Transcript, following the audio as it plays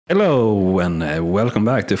Hello and welcome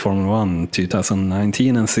back to Formula 1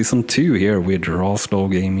 2019 and Season 2 here with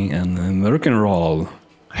Rawslowgaming and Roll.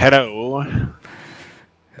 Hello.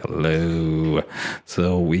 Hello.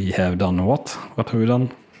 So we have done what? What have we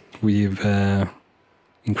done? We've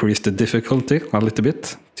increased the difficulty a little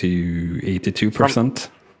bit to 82%.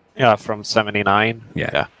 From 79.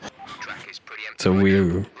 Yeah. So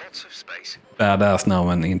we're badass now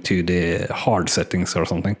and into the hard settings or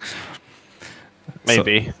something.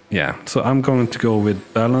 Maybe. So, yeah, so I'm going to go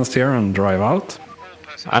with balanced here and drive out.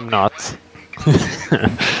 I'm not.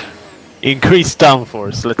 Increase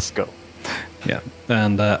downforce, let's go. Yeah,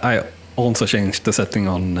 and I also changed the setting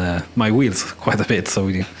on my wheels quite a bit, so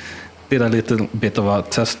we did a little bit of a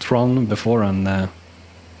test run before, and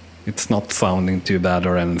it's not sounding too bad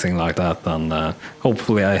or anything like that, and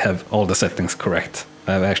hopefully I have all the settings correct.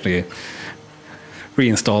 I've actually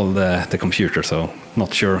reinstalled the computer, so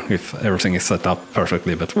not sure if everything is set up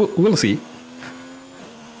perfectly, but we'll see.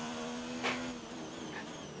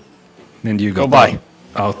 And you go by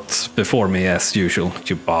out before me as usual,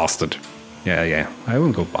 you bastard. Yeah, I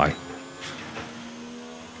will go by.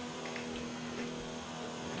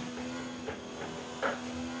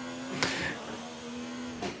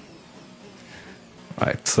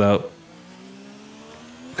 Right, so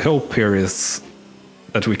the hope here is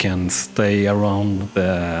that we can stay around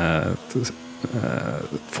the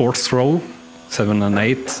fourth row, 7 and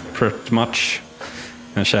 8, pretty much,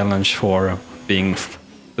 and challenge for being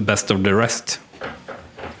the best of the rest.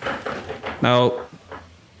 Now,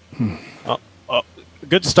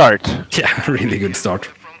 good start. Yeah, really good start.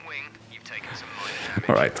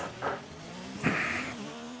 All right.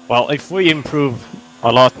 Well, if we improve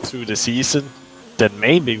a lot through the season, then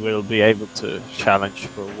maybe we'll be able to challenge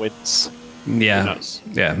for wins. Yeah,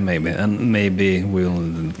 maybe, and maybe we'll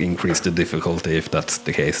increase the difficulty if that's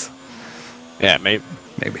the case. Yeah, maybe.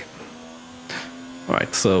 All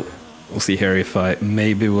right, so we'll see here if I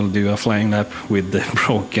maybe will do a flying lap with the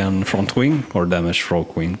broken front wing or damaged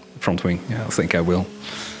front wing. Yeah, I think I will.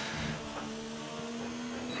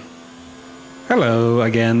 Hello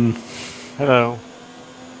again. Hello.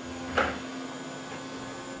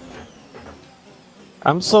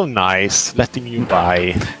 I'm so nice, letting you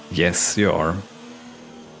by. Yes, you are.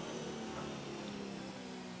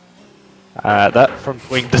 That front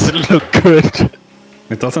wing doesn't look good.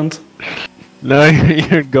 It doesn't? No,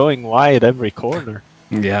 you're going wide every corner.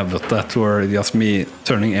 Yeah, but that were just me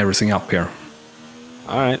turning everything up here.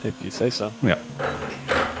 Alright, if you say so. Yeah.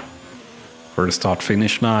 For the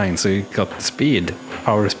start-finish line, so you got speed.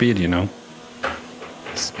 Power speed, you know.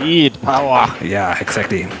 Speed, power. Yeah,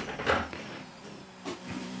 exactly.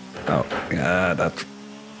 Oh, yeah, that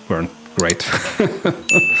weren't great.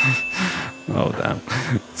 Oh, damn.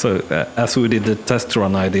 So, as we did the test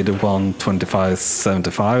run, I did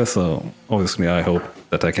 1:25.75, so obviously I hope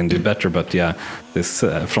that I can do better, but yeah, this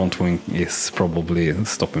front wing is probably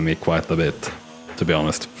stopping me quite a bit, to be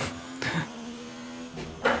honest.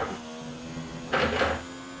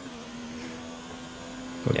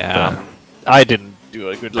 But, yeah, I didn't do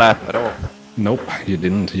a good lap at all. Nope, you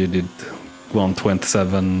didn't. You did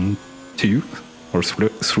 1:27.2 or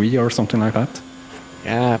 3 or something like that.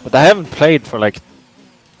 Yeah, but I haven't played for like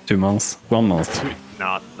 2 months, 1 month.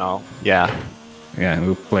 No. Yeah. Yeah,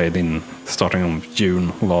 we played in starting on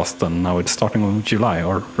June last, and now it's starting on July,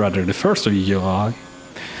 or rather the 1st of July.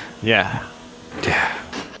 Yeah. Yeah.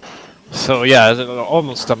 So yeah,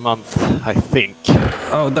 almost a month, I think.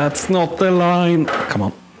 Oh, that's not the line. Come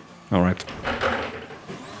on. All right.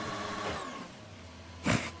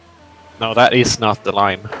 No, that is not the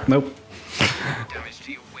line. Nope. Damage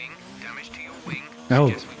to your wing. Damage to your wing.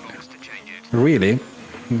 Oh, really?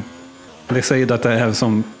 They say that I have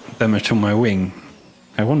some damage to my wing.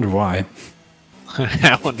 I wonder why.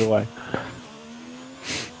 I wonder why.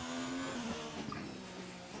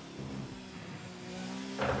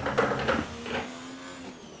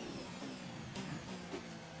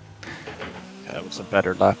 That was a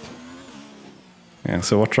better lap. Yeah,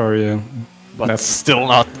 so what are you... But still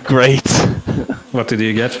not great. What did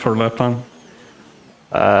you get for lap time?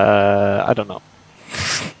 I don't know.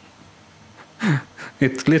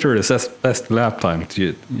 It literally says best lap time.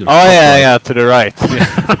 To yeah, to the right.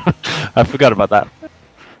 Yeah. I forgot about that.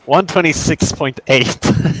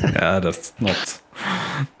 1:26.8. Yeah, that's not great.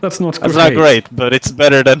 That's not great, but it's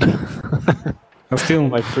better than still,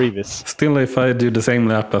 my previous. Still, if I do the same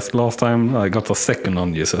lap as last time, I got a second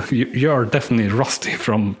on you. So you are definitely rusty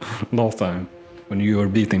from last time when you were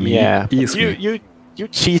beating me easily. You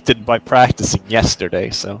cheated by practicing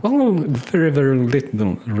yesterday, so... Well, very, very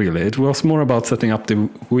little, really. It was more about setting up the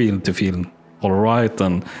wheel to feel alright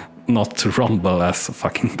and not to rumble as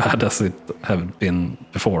fucking bad as it have been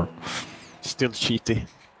before. Still cheaty.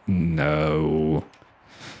 No.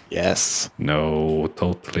 Yes. No,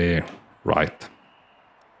 totally right.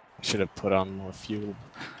 I should have put on more fuel.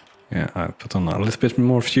 Yeah, I put on a little bit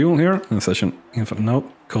more fuel here. In session info. No,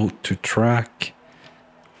 go to track.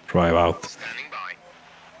 Drive out. Standing by.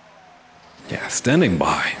 Yeah, standing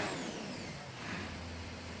by.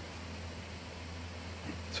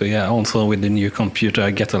 So yeah, also with the new computer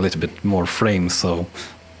I get a little bit more frames, so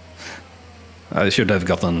I should have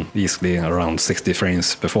gotten easily around 60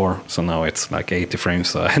 frames before, so now it's like 80 frames,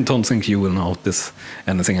 so I don't think you will notice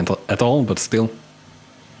anything at all, but still.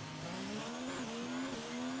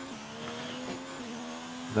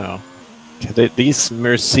 No. These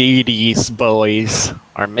Mercedes boys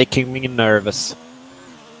are making me nervous.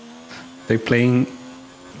 They playing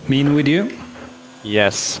mean with you?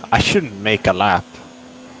 Yes, I shouldn't make a lap.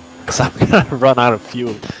 Because I'm gonna run out of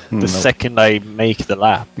fuel the second I make the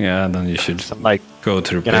lap. Yeah, then you should So I'm like, go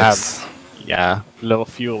to the gonna pits. have, yeah, low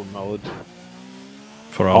fuel mode.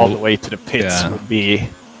 For All the way to the pits yeah. would be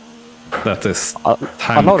That is a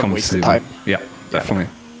time lot of wasted consuming. time. Yeah, definitely.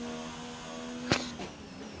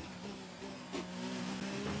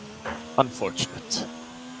 Unfortunate.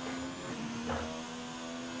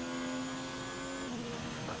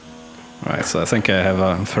 Right, so I think I have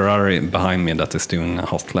a Ferrari behind me that is doing a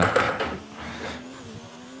hot lap.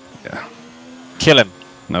 Yeah. Kill him.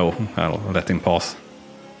 No, I'll let him pass.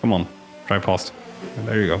 Come on, try past.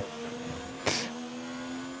 There you go.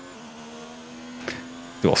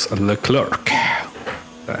 It was Leclerc.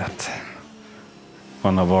 That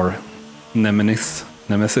one of our nemesis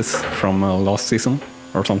from last season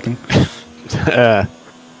or something.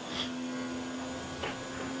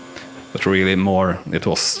 But really more, it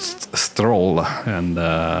was Stroll and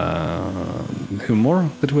who more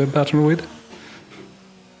did we battle with?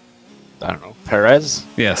 I don't know. Perez?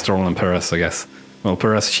 Yeah, Stroll and Perez, I guess. Well,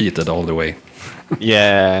 Perez cheated all the way.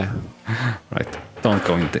 Yeah. Right, don't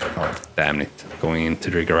go into... Oh, damn it. Going into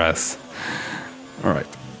the grass. Alright,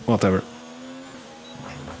 whatever.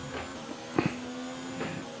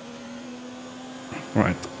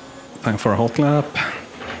 Alright, time for a hot lap.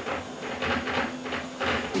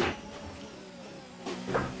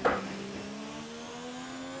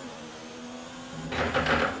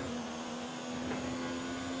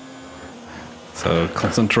 So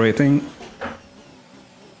concentrating.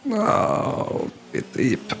 Oh, bit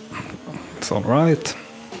deep. It's all right.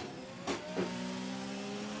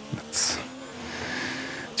 It's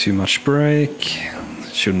too much brake.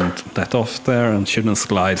 Shouldn't let off there and shouldn't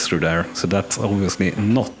slide through there. So that's obviously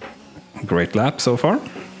not a great lap so far.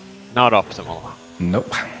 Not optimal.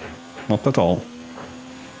 Nope, not at all.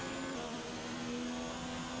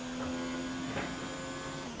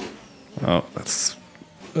 Oh, that's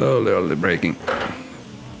early braking.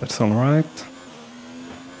 That's all right.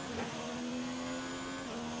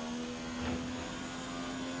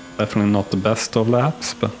 Definitely not the best of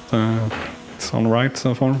laps, but it's all right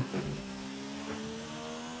so far.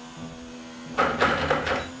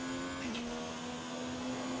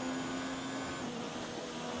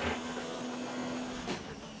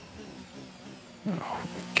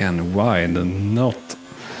 Again, wide and not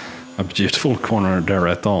a beautiful corner there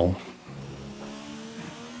at all.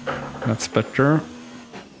 That's better.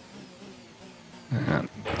 And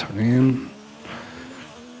turn in.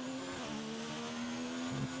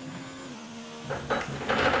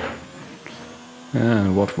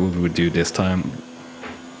 And what would we do this time?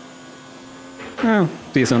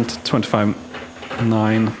 Decent,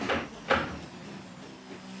 25.9.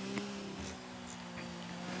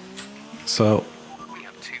 So,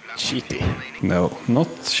 Cheaty. no, not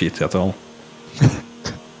cheaty at all.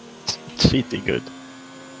 Cheaty good.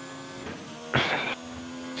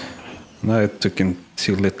 Now I took in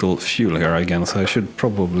too little fuel here again, so I should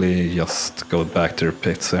probably just go back to the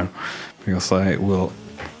pits here, because I will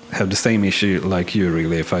have the same issue like you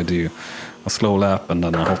really if I do a slow lap and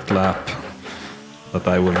then a hot lap, that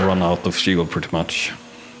I will run out of fuel pretty much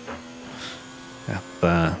at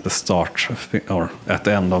the start or at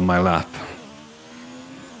the end of my lap.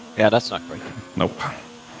 Yeah, that's not great. Nope.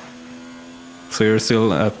 So you're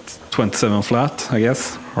still at 27 flat, I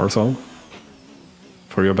guess, or so,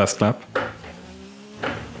 for your best lap.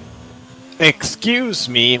 Excuse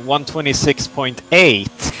me,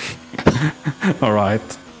 126.8. All right,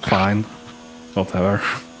 fine, whatever.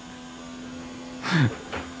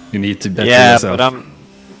 You need to better yourself. But I'm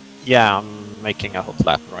making a hot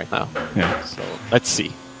lap right now. Yeah, So let's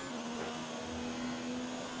see.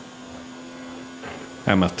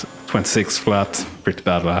 I'm at 26 flat, pretty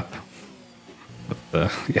bad lap.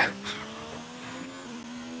 But yeah.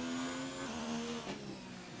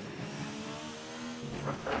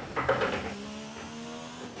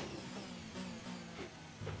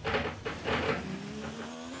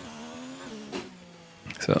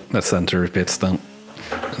 So let's enter pits then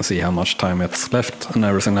and see how much time it's left and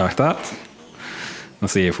everything like that. And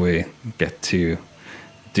see if we get to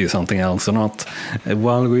do something else or not.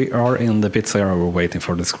 While we are in the pits here, we're waiting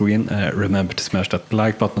for the screen. Remember to smash that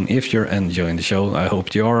like button if you're enjoying the show. I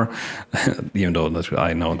hope you are, even though that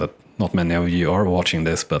I know that not many of you are watching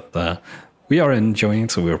this, but we are enjoying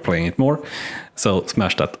it, so we're playing it more. So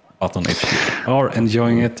smash that button if you are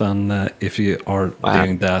enjoying it, and if you are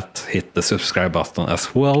doing that, hit the subscribe button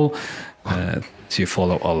as well to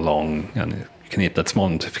follow along, and you can hit that small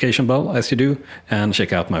notification bell as you do, and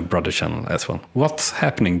check out my brother channel as well. What's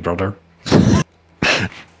happening, brother?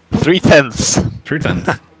 3/10.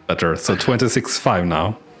 3/10. Better. So 26.5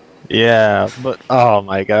 now. Yeah, but oh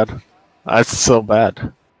my god, that's so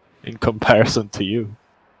bad in comparison to you.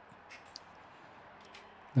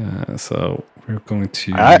 So we're going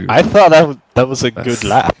to. I thought that was a good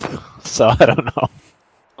lap, so I don't know.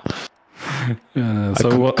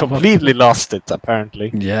 So I completely lost it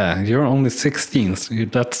apparently. Yeah, you're only 16. So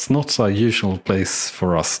that's not a usual place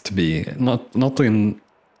for us to be. Not in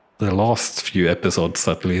the last few episodes,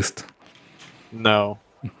 at least. No,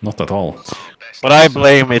 not at all. But I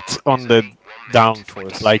blame it on the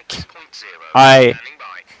downforce. Like, I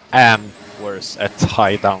am worse at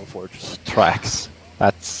high downforce tracks.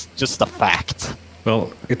 That's just a fact.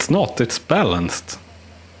 Well, it's not. It's balanced.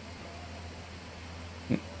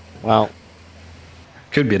 Well,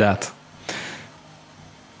 could be that.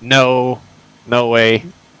 No way.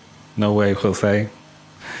 No way, Jose.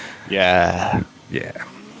 Yeah. Yeah,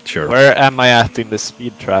 sure. Where am I at in the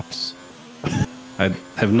speed traps? I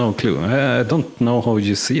have no clue. I don't know how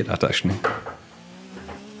you see that, actually.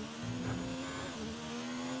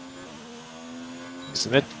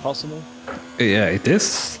 Isn't it possible? Yeah, it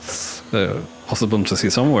is possible to see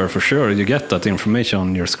somewhere for sure. You get that information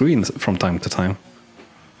on your screens from time to time.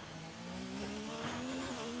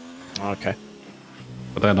 Okay.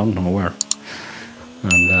 But I don't know where.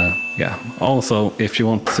 And yeah, also if you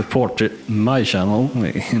want to support my channel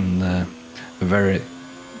in a very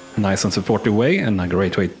nice and supportive way, and a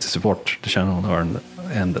great way to support the channel,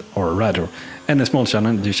 or rather any small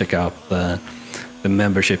channel, you check out the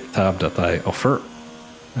membership tab that I offer.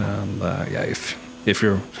 And yeah, if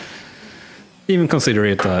you're even consider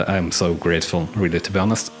it, I'm so grateful, really, to be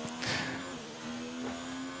honest.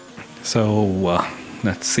 So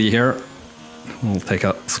let's see here. We'll take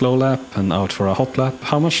a slow lap and out for a hot lap.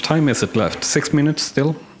 How much time is it left? 6 minutes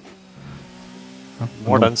still?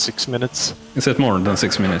 More than 6 minutes. Is it more than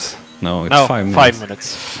 6 minutes? No, it's no, 5 minutes. 5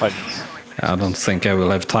 minutes. 5 minutes. I don't think I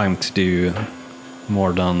will have time to do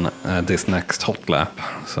more than this next hot lap.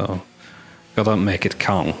 So gotta make it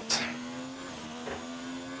count.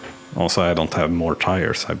 Also, I don't have more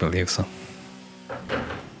tires, I believe so.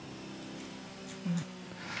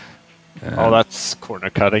 Oh, that's corner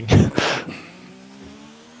cutting.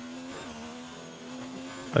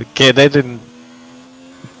 Okay, they didn't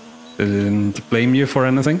blame you for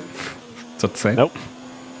anything, so to say? Nope.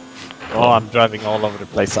 Oh, I'm driving all over the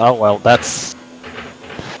place. Oh, well, that's...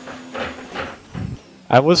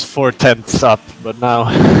 I was 4/10 up, but now...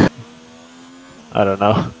 I don't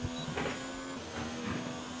know.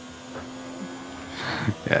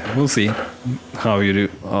 Yeah, we'll see how you do.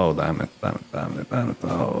 Oh, damn it.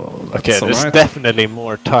 Oh, okay, there's definitely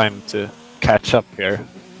more time to catch up here.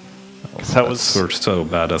 We're so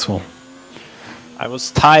bad as well. I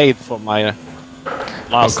was tied for my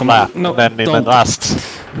last lap, no, and then in the last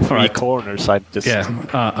three right. corners I just... Yeah,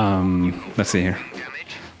 let's see here.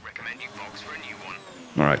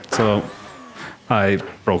 Alright, so I've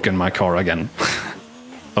broken my car again.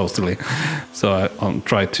 Totally. So I'll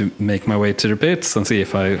try to make my way to the pits and see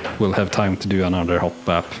if I will have time to do another hot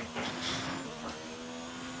lap.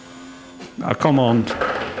 Oh, come on.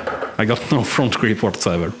 I got no front grip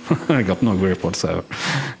whatsoever. I got no grip whatsoever.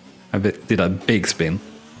 I did a big spin.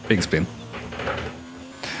 Big spin.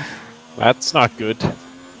 That's not good.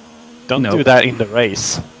 Don't do that in the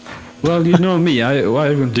race. Well, you know me. I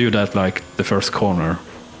will do that like the first corner.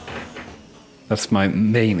 That's my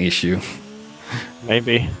main issue.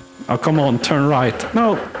 Maybe. Oh, come on, turn right.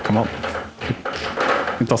 No, come on.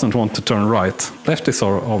 It doesn't want to turn right. Left is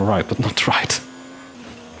all right, but not right.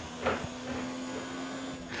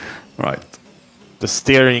 Right. The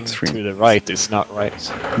steering to the right is not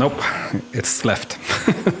right. Nope, it's left.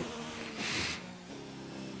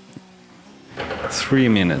 3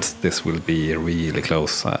 minutes. This will be really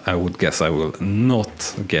close. I would guess I will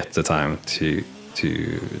not get the time to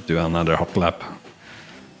do another hot lap.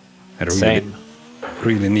 I really Same.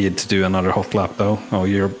 really need to do another hot lap though. Oh,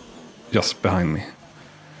 you're just behind me.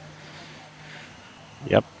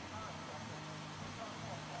 Yep.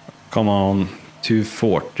 Come on,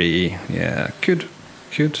 240. Yeah, good.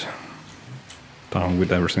 Down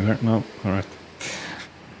with everything there. No, all right.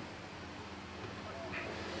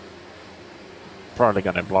 Probably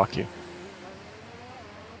gonna block you.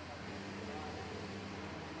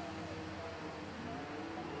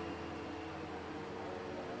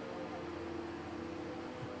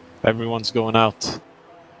 Everyone's going out.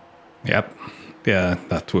 Yep. Yeah,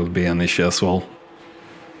 that will be an issue as well.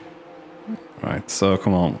 Right, so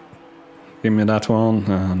come on. Give me that one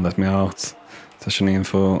and let me out. Session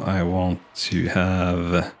info. I want to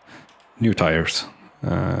have new tires.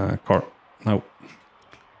 Car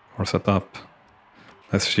setup.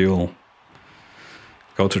 Less fuel.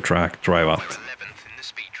 Go to track, drive out. 11th in the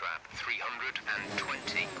speed trap,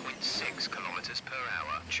 320.6 kilometers per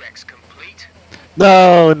hour. Checks complete.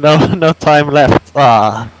 No time left.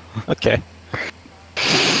 Okay.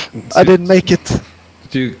 I didn't make it.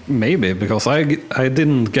 Maybe, because I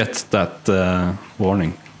didn't get that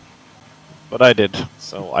warning. But I did,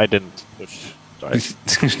 so I didn't push drive.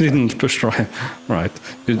 You didn't push drive, right?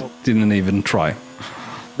 You Nope. didn't even try,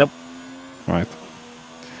 Nope. right?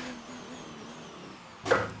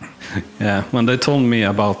 Yeah, when they told me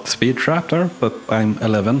about speed trap there, but I'm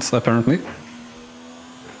 11th apparently.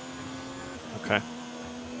 Okay.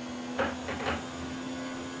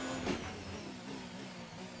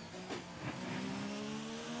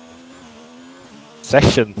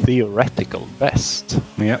 Session theoretical best.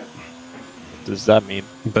 Yeah, What does that mean?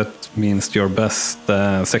 that means your best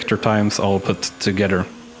sector times all put together.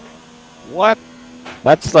 What?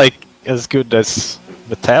 That's like as good as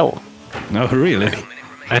Mattel. No, really?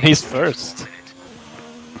 And he's first.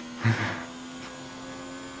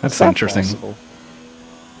 That's that interesting. possible?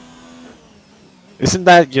 Isn't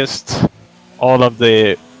that just all of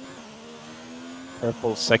the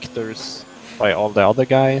purple sectors by all the other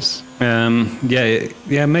guys?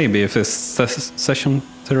 Yeah, maybe if it's session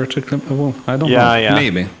theoretically. Well, I don't know. Yeah.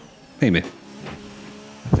 Maybe. I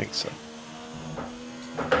think so.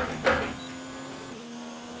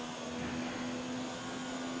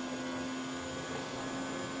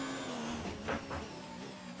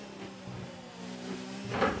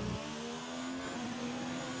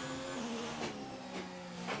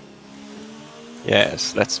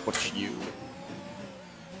 Yes, let's watch you.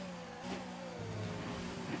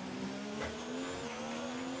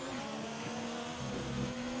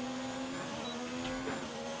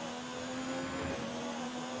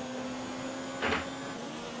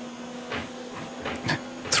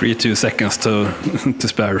 Three, 2 seconds to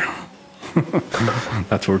spare.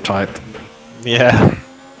 That were tight. Yeah.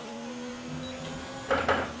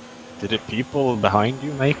 Did the people behind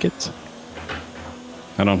you make it?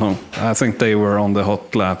 I don't know. I think they were on the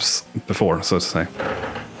hot laps before, so to say.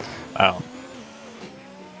 Oh.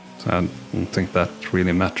 So I don't think that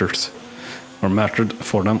really matters or mattered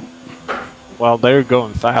for them. Well, they're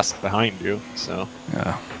going fast behind you, so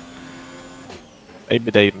Yeah,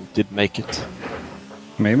 maybe they did make it.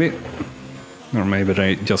 maybe. Or maybe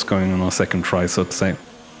they just going on a second try, so to say.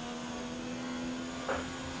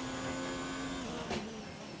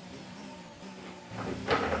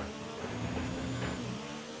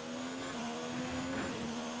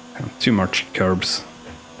 Too much curbs.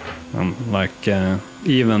 Like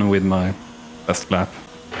even with my best lap.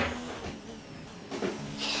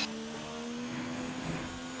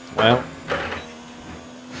 Well,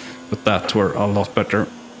 But that were a lot better.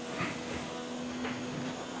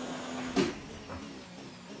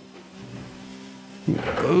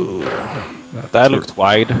 Oh, that looked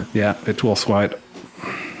wide. Yeah, it was wide.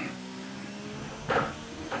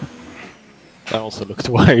 That also looked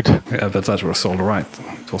wide. Yeah, but that was all right.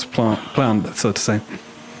 It was planned, so to say.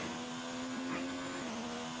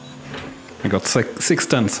 I got 6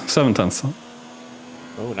 tenths, 7 tenths.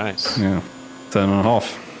 Oh, nice. Yeah,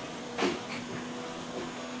 10.5.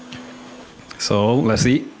 So let's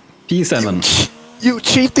see. P7. You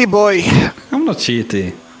cheaty boy! I'm not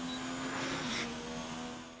cheaty.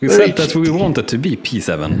 We Very said that we cheaty. wanted to be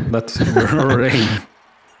P7. That's our aim.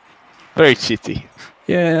 Very cheaty.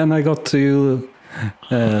 Yeah, and I got to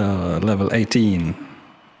level 18.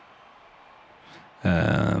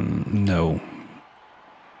 No.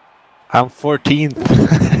 I'm 14th.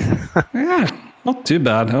 Yeah, not too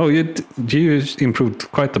bad. Oh, you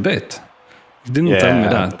improved quite a bit. You didn't tell me Yeah.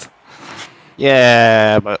 that.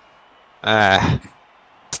 Yeah, but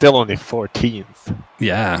still only 14th.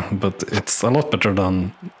 Yeah, but it's a lot better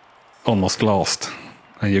than almost last.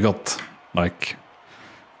 And you got like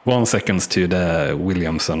 1 second to the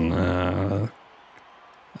Williamson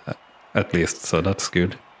at least, so that's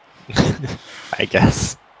good. I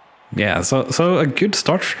guess. Yeah, so a good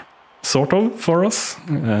start, sort of, for us,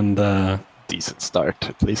 and Decent start,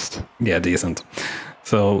 at least. yeah, decent.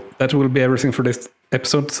 So that will be everything for this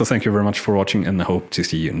episode. So thank you very much for watching, and I hope to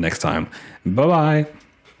see you next time. Bye-bye!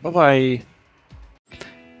 Bye-bye!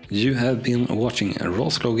 You have been watching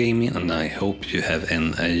Rawslowgaming, and I hope you have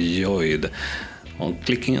enjoyed. On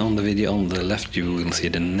clicking on the video on the left, you will see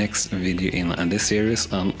the next video in this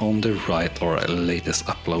series, and on the right, our latest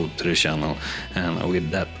upload to the channel. And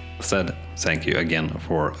with that said, thank you again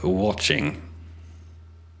for watching.